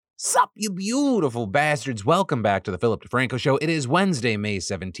Sup, you beautiful bastards. Welcome back to the Philip DeFranco Show. It is Wednesday, May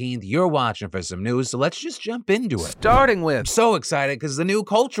 17th. You're watching for some news, so let's just jump into it. Starting with, so excited because the new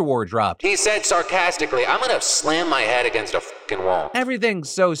culture war dropped. He said sarcastically, I'm gonna slam my head against a fucking wall. Everything's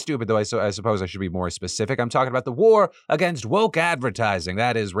so stupid, though I suppose I should be more specific. I'm talking about the war against woke advertising.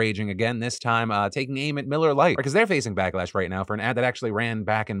 That is raging again, this time taking aim at Miller Lite. Because they're facing backlash right now for an ad that actually ran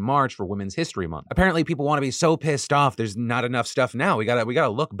back in March for Women's History Month. Apparently people want to be so pissed off there's not enough stuff now. We gotta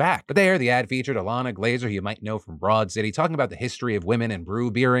look back. But there, the ad featured Alana Glazer, who you might know from Broad City, talking about the history of women and brew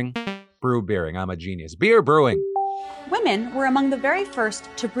beering. Brew beering, I'm a genius. Beer brewing. Women were among the very first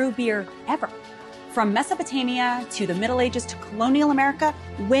to brew beer ever. From Mesopotamia to the Middle Ages to colonial America,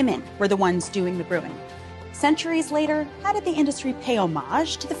 women were the ones doing the brewing. Centuries later, how did the industry pay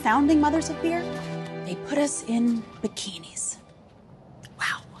homage to the founding mothers of beer? They put us in bikinis.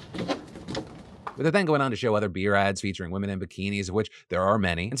 Wow. With the thing going on to show other beer ads featuring women in bikinis, of which there are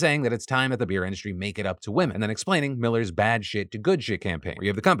many, and saying that it's time that the beer industry make it up to women, and then explaining Miller's bad shit to good shit campaign, where you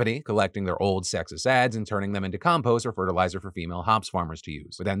have the company collecting their old sexist ads and turning them into compost or fertilizer for female hops farmers to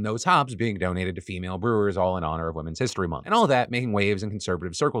use, with then those hops being donated to female brewers, all in honor of Women's History Month. And all that making waves in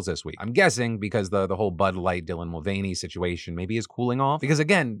conservative circles this week. I'm guessing because the whole Bud Light Dylan Mulvaney situation maybe is cooling off, because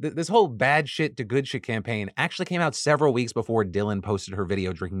again, this whole bad shit to good shit campaign actually came out several weeks before Dylan posted her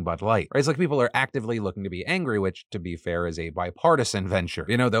video drinking Bud Light. Right? It's like people are actively looking to be angry, which, to be fair, is a bipartisan venture.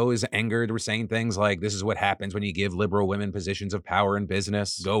 You know, those angered were saying things like, this is what happens when you give liberal women positions of power in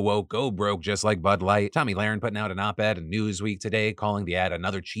business. Go woke, go broke, just like Bud Light. Tommy Lahren putting out an op-ed in Newsweek today, calling the ad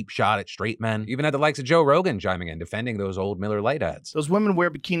another cheap shot at straight men. You even had the likes of Joe Rogan chiming in, defending those old Miller Lite ads. Those women wear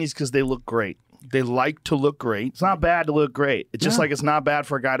bikinis because they look great. They like to look great. It's not bad to look great. It's just like it's not bad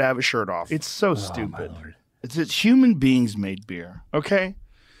for a guy to have his shirt off. It's so stupid. It's human beings made beer, okay?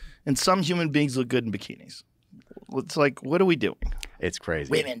 And some human beings look good in bikinis. It's like, what are we doing? It's crazy.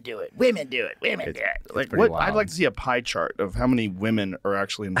 Women do it. Women do it. Women do it. Like, pretty wild. I'd like to see a pie chart of how many women are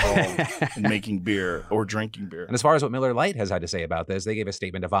actually involved in making beer or drinking beer. And as far as what Miller Lite has had to say about this, they gave a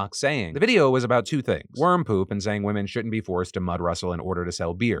statement to Vox saying, the video was about two things: worm poop and saying women shouldn't be forced to mud wrestle in order to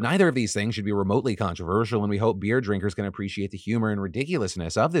sell beer. Neither of these things should be remotely controversial, and we hope beer drinkers can appreciate the humor and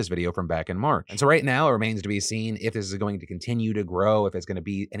ridiculousness of this video from back in March. And so right now, it remains to be seen if this is going to continue to grow, if it's going to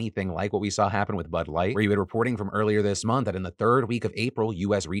be anything like what we saw happen with Bud Light, where you had reporting from earlier this month that in the third week of April,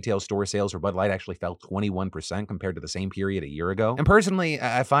 U.S. retail store sales for Bud Light actually fell 21% compared to the same period a year ago. And personally,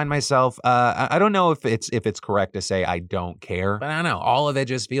 I find myself, I don't know if it's correct to say I don't care, but I don't know, all of it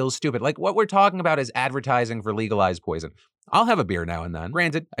just feels stupid. Like, what we're talking about is advertising for legalized poison. I'll have a beer now and then.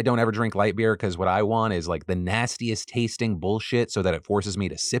 Granted, I don't ever drink light beer because what I want is like the nastiest tasting bullshit so that it forces me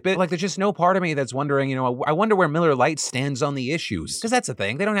to sip it. Like, there's just no part of me that's wondering, you know, I wonder where Miller Lite stands on the issues. Because that's the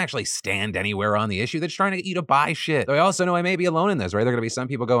thing. They don't actually stand anywhere on the issue. They're just trying to get you to buy shit. Though I also know I may be alone in this, right? There are going to be some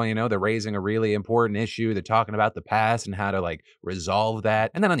people going, you know, they're raising a really important issue. They're talking about the past and how to like resolve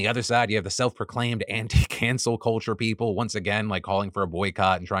that. And then on the other side, you have the self-proclaimed anti-cancel culture people, once again, like calling for a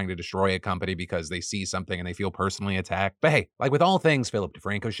boycott and trying to destroy a company because they see something and they feel personally attacked. But hey, like with all things Philip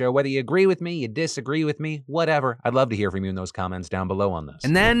DeFranco Show, whether you agree with me, you disagree with me, whatever, I'd love to hear from you in those comments down below on this.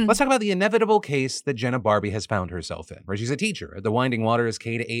 And then let's talk about the inevitable case that Jenna Barbie has found herself in, where she's a teacher at the Winding Waters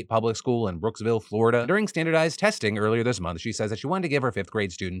K-8 public school in Brooksville, Florida. During standardized testing earlier this month, she says that she wanted to give her 5th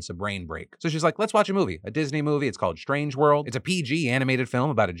grade students a brain break. So she's like, let's watch a movie, a Disney movie. It's called Strange World. It's a PG animated film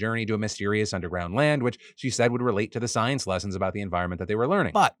about a journey to a mysterious underground land, which she said would relate to the science lessons about the environment that they were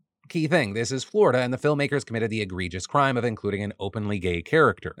learning. But key thing, this is Florida, and the filmmakers committed the egregious crime of including an openly gay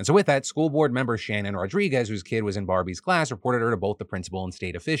character. And so with that, school board member Shannon Rodriguez, whose kid was in Barbie's class, reported her to both the principal and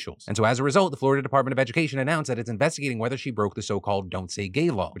state officials. And so as a result, the Florida Department of Education announced that it's investigating whether she broke the so-called Don't Say Gay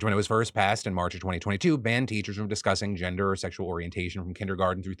law, which when it was first passed in March of 2022, banned teachers from discussing gender or sexual orientation from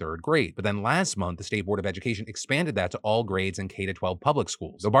kindergarten through 3rd grade. But then last month, the State Board of Education expanded that to all grades in K-12 public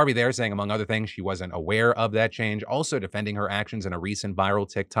schools. So Barbie there saying, among other things, she wasn't aware of that change, also defending her actions in a recent viral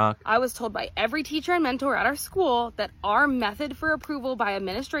TikTok. I was told by every teacher and mentor at our school that our method for approval by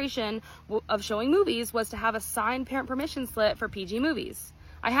administration of showing movies was to have a signed parent permission slip for PG movies.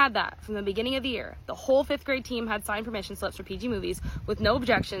 I had that from the beginning of the year. The whole 5th grade team had signed permission slips for PG movies with no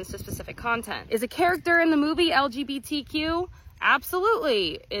objections to specific content. Is a character in the movie LGBTQ?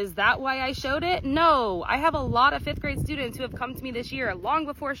 Absolutely. Is that why I showed it? No. I have a lot of 5th grade students who have come to me this year, long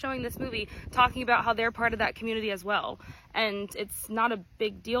before showing this movie, talking about how they're part of that community as well. And it's not a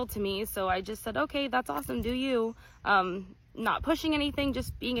big deal to me, so I just said, okay, that's awesome, do you. Not pushing anything,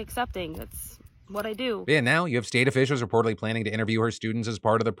 just being accepting. That's what I do. Yeah, now you have state officials reportedly planning to interview her students as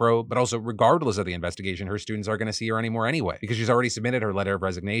part of the probe, but also regardless of the investigation, her students aren't going to see her anymore anyway, because she's already submitted her letter of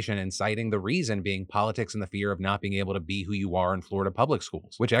resignation and citing the reason being politics and the fear of not being able to be who you are in Florida public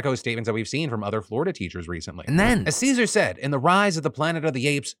schools, which echoes statements that we've seen from other Florida teachers recently. And then, as Caesar said, in The Rise of the Planet of the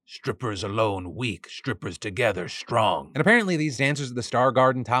Apes, strippers alone weak, strippers together strong. And apparently these dancers at the Star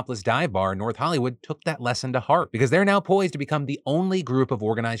Garden topless dive bar in North Hollywood took that lesson to heart, because they're now poised to become the only group of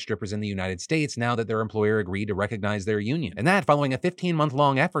organized strippers in the United States now that their employer agreed to recognize their union. And that following a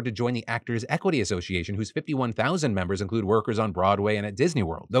 15-month-long effort to join the Actors Equity Association, whose 51,000 members include workers on Broadway and at Disney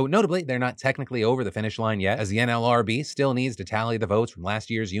World. Though notably, they're not technically over the finish line yet, as the NLRB still needs to tally the votes from last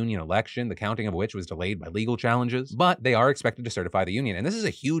year's union election, the counting of which was delayed by legal challenges. But they are expected to certify the union, and this is a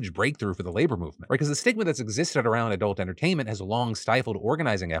huge breakthrough for the labor movement, right? Because the stigma that's existed around adult entertainment has long stifled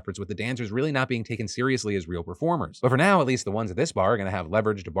organizing efforts, with the dancers really not being taken seriously as real performers. But for now, at least the ones at this bar are going to have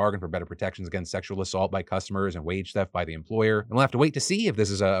leverage to bargain for better protections against sexual assault by customers and wage theft by the employer. And we'll have to wait to see if this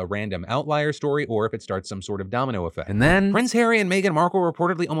is a random outlier story or if it starts some sort of domino effect. And then Prince Harry and Meghan Markle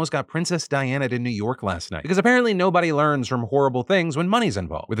reportedly almost got Princess Diana to New York last night, because apparently nobody learns from horrible things when money's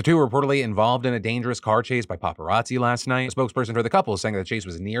involved. With the two reportedly involved in a dangerous car chase by paparazzi last night, a spokesperson for the couple saying that the chase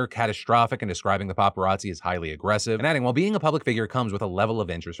was near catastrophic and describing the paparazzi as highly aggressive, and adding, while being a public figure comes with a level of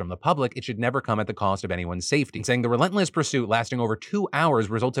interest from the public, it should never come at the cost of anyone's safety, and saying the relentless pursuit lasting over 2 hours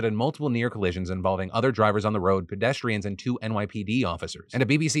resulted in multiple near collisions involving other drivers on the road, pedestrians, and 2 NYPD officers. And a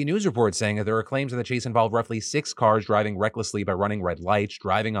BBC News report saying that there are claims that the chase involved roughly 6 cars driving recklessly by running red lights,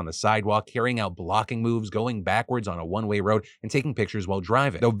 driving on the sidewalk, carrying out blocking moves, going backwards on a one-way road, and taking pictures while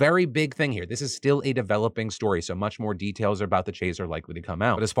driving. Though very big thing here, this is still a developing story, so much more details about the chase are likely to come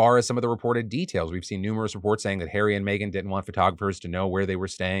out. But as far as some of the reported details, we've seen numerous reports saying that Harry and Meghan didn't want photographers to know where they were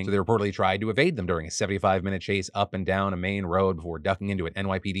staying, so they reportedly tried to evade them during a 75-minute chase up and down a main road before ducking into an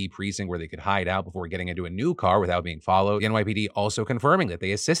NYPD precinct where they could hide out before getting into a new car without being followed. The NYPD also confirming that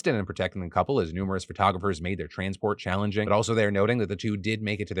they assisted in protecting the couple as numerous photographers made their transport challenging, but also they're noting that the two did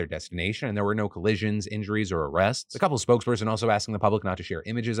make it to their destination and there were no collisions, injuries, or arrests. The couple's spokesperson also asking the public not to share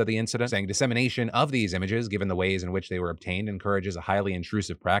images of the incident, saying dissemination of these images, given the ways in which they were obtained, encourages a highly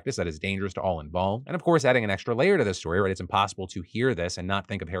intrusive practice that is dangerous to all involved. And of course, adding an extra layer to this story, right? It's impossible to hear this and not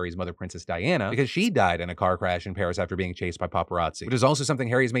think of Harry's mother, Princess Diana, because she died in a car crash in Paris after being chased by paparazzi, which is also something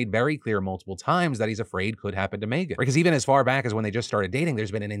Harry's made very clear multiple times that he's afraid could happen to Meghan. Because even as far back as when they just started dating,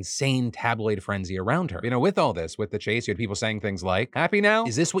 there's been an insane tabloid frenzy around her. You know, with all this, with the chase, you had people saying things like, happy now?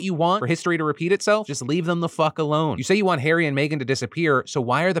 Is this what you want? For history to repeat itself? Just leave them the fuck alone. You say you want Harry and Meghan to disappear, so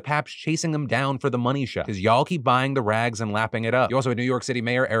why are the paps chasing them down for the money shot? Because y'all keep buying the rags and lapping it up. You also had New York City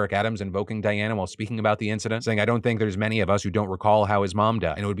Mayor Eric Adams invoking Diana while speaking about the incident, saying, I don't think there's many of us who don't recall how his mom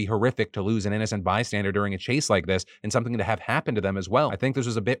died, and it would be horrific to lose an innocent bystander during a chase like this and something to have happen to them as well. I think this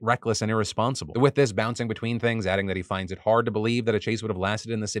was a bit reckless and irresponsible. With this bouncing between things, adding that he finds it hard to believe that a chase would have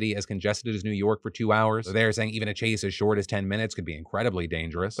lasted in the city as congested as New York for 2 hours. So they're saying even a chase as short as 10 minutes could be incredibly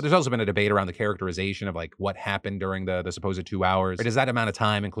dangerous. But there's also been a debate around the characterization of like what happened during the supposed 2 hours. Or does that amount of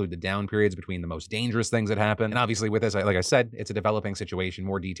time include the down periods between the most dangerous things that happen? And obviously with this, like I said, it's a developing situation.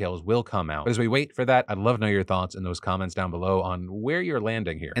 More details will come out. But as we wait for that, I'd love to know your thoughts in those comments down below on where you're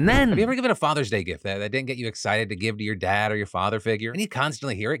landing here. And then, have you ever given a Father's Day gift that didn't get you excited to give to your dad or your father figure? And you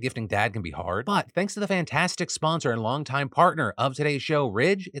constantly hear it, gifting dad can be hard. But thanks to the fantastic sponsor and longtime partner of today's show,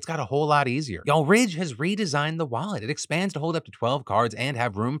 Ridge, it's got a whole lot easier. Y'all, Ridge has redesigned the wallet. It expands to hold up to 12 cards and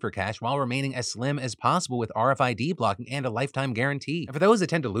have room for cash while remaining as slim as possible with RFID blocking and a lifetime guarantee. And for those that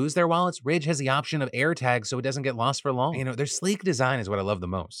tend to lose their wallets, Ridge has the option of AirTags so it doesn't get lost for long. You know, their sleek design is what I love the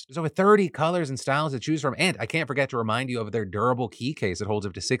most. There's over 30 colors and styles to choose from, and I can't forget to remind you of their durable key case that holds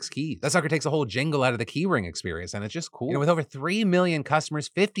up to 6 keys. That sucker takes a whole jingle out of the keyring experience, and it's just cool. You know, with over 3 million customers,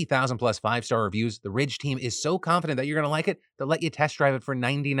 50,000 plus 5-star reviews, the Ridge team is so confident that you're gonna like it, they'll let you test drive it for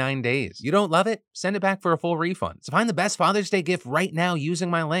 99 days. You don't love it? Send it back for a full refund. So find the best Father's Day gift right now using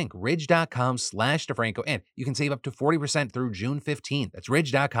my link, ridge.com/DeFranco, and you can save up to 40% through June 15th. That's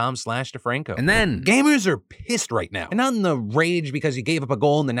ridge.com/DeFranco. And then, gamers are pissed right now. And not in the rage because you gave up a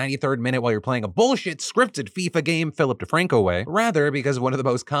goal in the 93rd minute while you're playing a bullshit scripted FIFA game Philip DeFranco way, rather because of one of the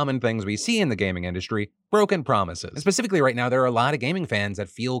most common things we see in the gaming industry, broken promises. And specifically right now, there are a lot of gaming fans that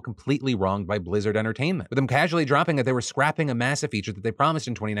feel completely wronged by Blizzard Entertainment, with them casually dropping that they were scrapping a massive feature that they promised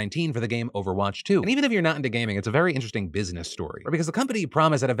in 2019 for the game Overwatch 2. And even if you're not into gaming, it's a very interesting business story, right? Because the company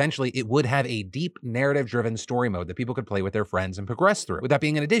promised that eventually it would have a deep narrative-driven story mode that people could play with their friends and progress through, with that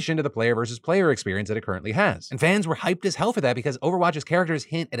being in addition to the player versus player experience that it currently has. And fans were hyped as hell for that because Overwatch's characters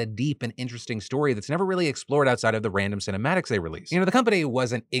hint at a deep and interesting story that's never really explored outside of the random cinematics they release. You know, the company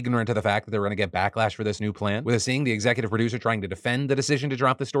wasn't ignorant to the fact that they were going to get backlash for this new plan, with us seeing the executive producer trying to defend the decision to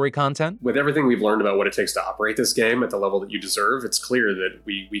drop the story content? With everything we've learned about what it takes to operate this game at the level that you deserve, it's clear that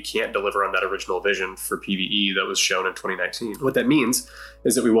we can't deliver on that original vision for PvE that was shown in 2019. What that means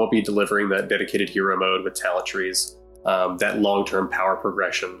is that we won't be delivering that dedicated hero mode with talent trees, that long-term power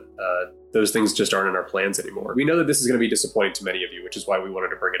progression. Those things just aren't in our plans anymore. We know that this is going to be disappointing to many of you, which is why we wanted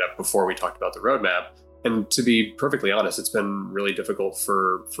to bring it up before we talked about the roadmap. And to be perfectly honest, it's been really difficult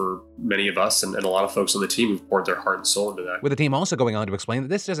for many of us and a lot of folks on the team who've poured their heart and soul into that. With the team also going on to explain that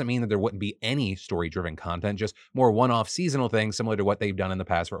this doesn't mean that there wouldn't be any story-driven content, just more one-off seasonal things similar to what they've done in the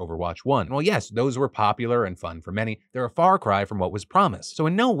past for Overwatch 1. And while yes, those were popular and fun for many, they're a far cry from what was promised. So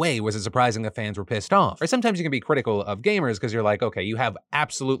in no way was it surprising that fans were pissed off. Or sometimes you can be critical of gamers because you're like, okay, you have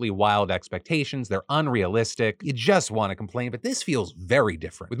absolutely wild expectations, they're unrealistic, you just want to complain, but this feels very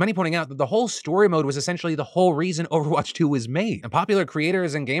different. With many pointing out that the whole story mode was essentially the whole reason Overwatch 2 was made, and popular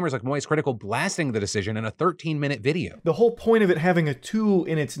creators and gamers like MoistCritikal blasting the decision in a 13-minute video. The whole point of it having a 2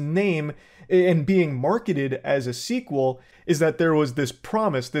 in its name and being marketed as a sequel is that there was this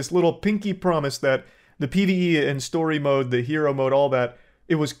promise, this little pinky promise that the PvE and story mode, the hero mode, all that,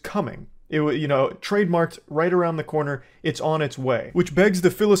 it was coming. It was, trademarked right around the corner, it's on its way. Which begs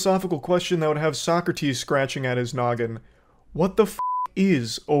the philosophical question that would have Socrates scratching at his noggin. What the f***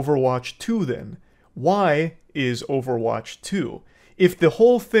 is Overwatch 2 then? Why is Overwatch 2? If the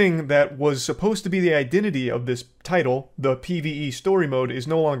whole thing that was supposed to be the identity of this title, the PvE story mode, is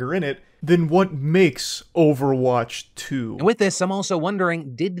no longer in it, then what makes Overwatch 2? And with this, I'm also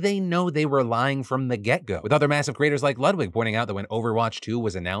wondering, did they know they were lying from the get-go? With other massive creators like Ludwig pointing out that when Overwatch 2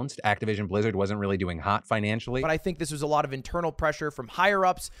 was announced, Activision Blizzard wasn't really doing hot financially. But I think this was a lot of internal pressure from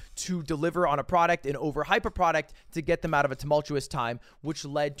higher-ups to deliver on a product and overhype a product to get them out of a tumultuous time, which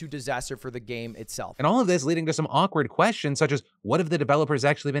led to disaster for the game itself. And all of this leading to some awkward questions, such as, what have the developers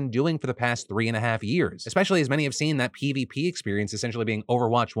actually been doing for the past 3.5 years? Especially as many have seen that PvP experience essentially being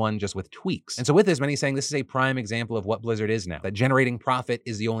Overwatch 1 just with tweaks. And so with this, many saying this is a prime example of what Blizzard is now, that generating profit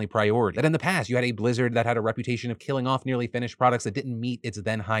is the only priority. That in the past, you had a Blizzard that had a reputation of killing off nearly finished products that didn't meet its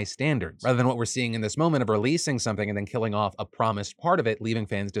then high standards, rather than what we're seeing in this moment of releasing something and then killing off a promised part of it, leaving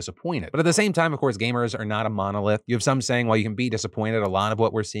fans disappointed. But at the same time, of course, gamers are not a monolith. You have some saying, while you can be disappointed, a lot of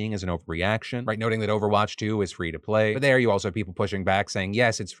what we're seeing is an overreaction, right? Noting that Overwatch 2 is free to play. But there you also have people pushing back saying,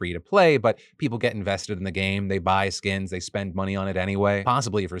 yes, it's free to play, but people get invested in the game, they buy skins, they spend money on it anyway,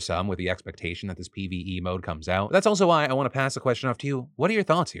 possibly for some with the expectation that this PvE mode comes out. But that's also why I want to pass the question off to you. What are your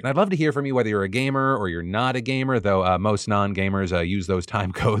thoughts here? And I'd love to hear from you whether you're a gamer or you're not a gamer, though most non-gamers use those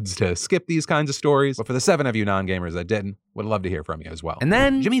time codes to skip these kinds of stories. But for the 7 of you non-gamers that didn't, would love to hear from you as well. And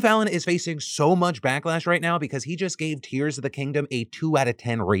then Jimmy Fallon is facing so much backlash right now because he just gave Tears of the Kingdom a 2 out of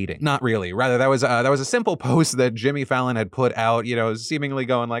 10 rating. Not really. Rather, that was a simple post that Jimmy Fallon had put out, seemingly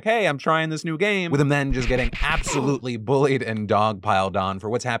going like, hey, I'm trying this new game, with him then just getting absolutely bullied and dogpiled on for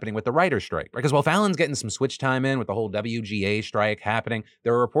what's happening with the writer's strike. Because while Fallon's getting some switch time in with the whole WGA strike happening,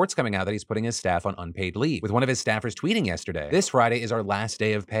 there are reports coming out that he's putting his staff on unpaid leave, with one of his staffers tweeting yesterday, "This Friday is our last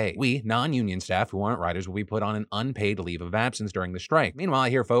day of pay. We, non-union staff who aren't writers, will be put on an unpaid leave of absence during the strike." Meanwhile, I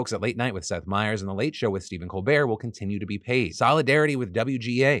hear folks at Late Night with Seth Meyers and The Late Show with Stephen Colbert will continue to be paid. Solidarity with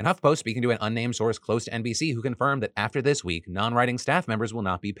WGA. And HuffPost speaking to an unnamed source close to NBC who confirmed that after this week, non-writing staff members will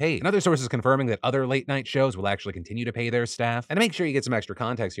not be paid. And other sources confirming that other late night shows will actually continue to pay their staff. And to make sure you get some extra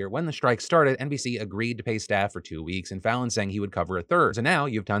context here, when the strike started, NBC agreed to pay staff for 2 weeks, and Fallon saying he would cover a third. So now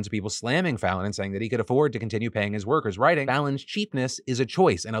you have tons of people slamming Fallon and saying that he could afford to continue paying his workers, writing, Fallon's cheapness is a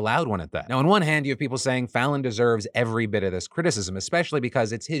choice, and a loud one at that. Now, on one hand, you have people saying Fallon deserves every bit of this criticism, especially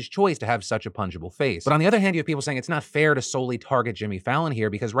because it's his choice to have such a punchable face. But on the other hand, you have people saying it's not fair to solely target Jimmy Fallon here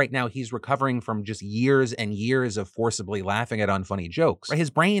because right now he's recovering from just years and years of forcibly laughing at unfunny jokes. Right? His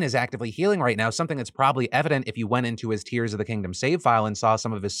brain is actively healing right now, something that's probably evident if you went into his Tears of the Kingdom save file and saw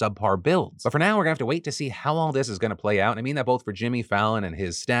some of his subpar builds. But for now, we're gonna have to wait to see how all this is gonna play out. And I mean that both for Jimmy Fallon and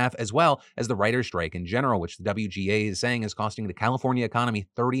his staff, as well as the writer's strike in general, which the WGA is saying is costing the California economy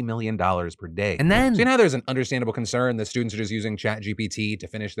 $30 million per day. And then, so now there's an understandable concern that students are just using ChatGPT to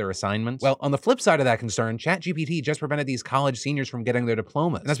finish their assignments. Well, on the flip side of that concern, ChatGPT just prevented these college seniors from getting their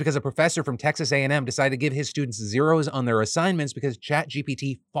diplomas. And that's because a professor from Texas A&M decided to give his students zeros on their assignments because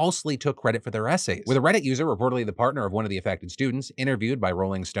ChatGPT falsely took credit for their essays. With a Reddit user, reportedly the partner of one of the affected students, interviewed by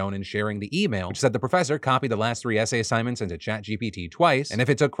Rolling Stone and sharing the email, which said the professor copied the last 3 essay assignments into ChatGPT twice, and if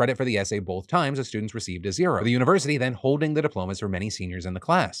it took credit for the essay both times, the students received a 0. With the university then holding the diplomas for many seniors in the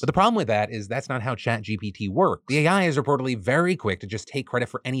class. But the problem with that is that's not how ChatGPT works. The AI is reportedly very quick to just take credit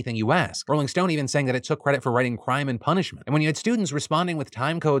for anything you ask. Rolling Stone even saying that it took credit for writing Crime and Punishment. And when you had students responding with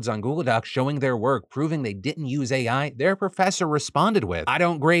time codes on Google Docs showing their work, proving they didn't use AI, their professor responded with, "I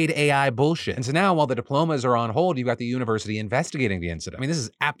don't grade AI bullshit." And so now, while the diploma diplomas are on hold. You've got the university investigating the incident. I mean, this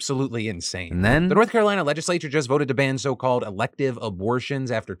is absolutely insane. And then the North Carolina legislature just voted to ban so-called elective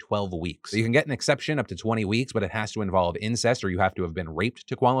abortions after 12 weeks. So you can get an exception up to 20 weeks, but it has to involve incest or you have to have been raped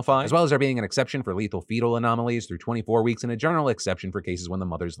to qualify, as well as there being an exception for lethal fetal anomalies through 24 weeks and a general exception for cases when the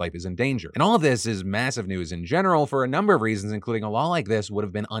mother's life is in danger. And all of this is massive news in general for a number of reasons, including a law like this would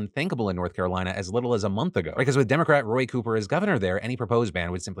have been unthinkable in North Carolina as little as a month ago. Because with Democrat Roy Cooper as governor there, any proposed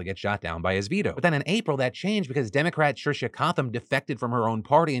ban would simply get shot down by his veto. But then in April, that changed because Democrat Tricia Cotham defected from her own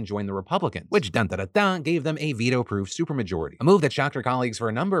party and joined the Republicans, which dun-da-da-da gave them a veto-proof supermajority. A move that shocked her colleagues for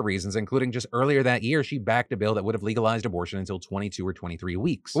a number of reasons, including just earlier that year, she backed a bill that would have legalized abortion until 22 or 23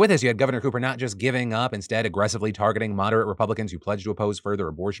 weeks. But with this, you had Governor Cooper not just giving up, instead aggressively targeting moderate Republicans who pledged to oppose further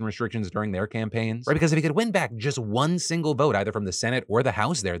abortion restrictions during their campaigns. Right, because if he could win back just one single vote, either from the Senate or the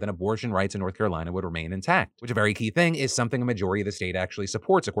House there, then abortion rights in North Carolina would remain intact, which a very key thing is something a majority of the state actually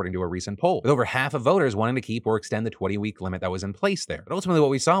supports, according to a recent poll, with over half of voters wanting to keep or extend the 20-week limit that was in place there. But ultimately what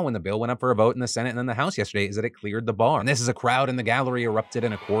we saw when the bill went up for a vote in the Senate and then the House yesterday is that it cleared the bar. And this is a crowd in the gallery erupted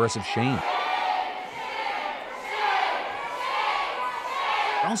in a chorus of shame.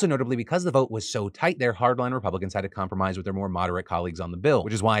 Also notably, because the vote was so tight there, hardline Republicans had to compromise with their more moderate colleagues on the bill,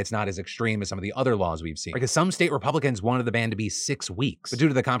 which is why it's not as extreme as some of the other laws we've seen. Because some state Republicans wanted the ban to be 6 weeks. But due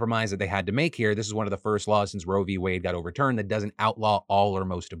to the compromise that they had to make here, this is one of the first laws since Roe v. Wade got overturned that doesn't outlaw all or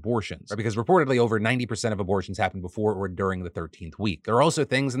most abortions. Right? Because reportedly over 90% of abortions happen before or during the 13th week. There are also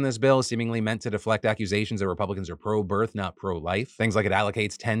things in this bill seemingly meant to deflect accusations that Republicans are pro-birth, not pro-life. Things like it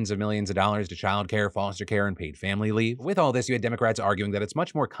allocates tens of millions of dollars to child care, foster care, and paid family leave. With all this, you had Democrats arguing that it's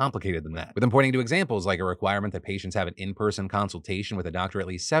much more complicated than that, with them pointing to examples like a requirement that patients have an in-person consultation with a doctor at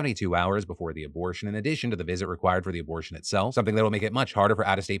least 72 hours before the abortion, in addition to the visit required for the abortion itself, something that will make it much harder for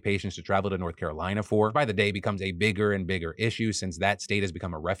out-of-state patients to travel to North Carolina for. By the day becomes a bigger and bigger issue since that state has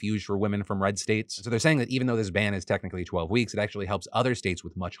become a refuge for women from red states. So they're saying that even though this ban is technically 12 weeks, it actually helps other states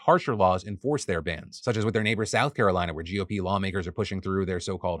with much harsher laws enforce their bans, such as with their neighbor South Carolina, where GOP lawmakers are pushing through their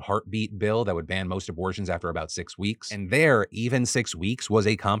so-called heartbeat bill that would ban most abortions after about 6 weeks. And there, even 6 weeks was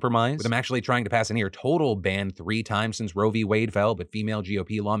a compromise, with them actually trying to pass a near total ban 3 times since Roe v. Wade fell, but female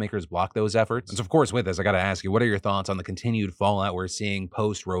GOP lawmakers blocked those efforts. And so of course with this, I gotta ask you, what are your thoughts on the continued fallout we're seeing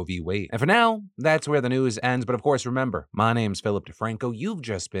post Roe v. Wade? And for now, that's where the news ends. But of course, remember, my name's Philip DeFranco. You've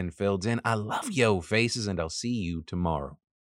just been filled in. I love yo faces, and I'll see you tomorrow.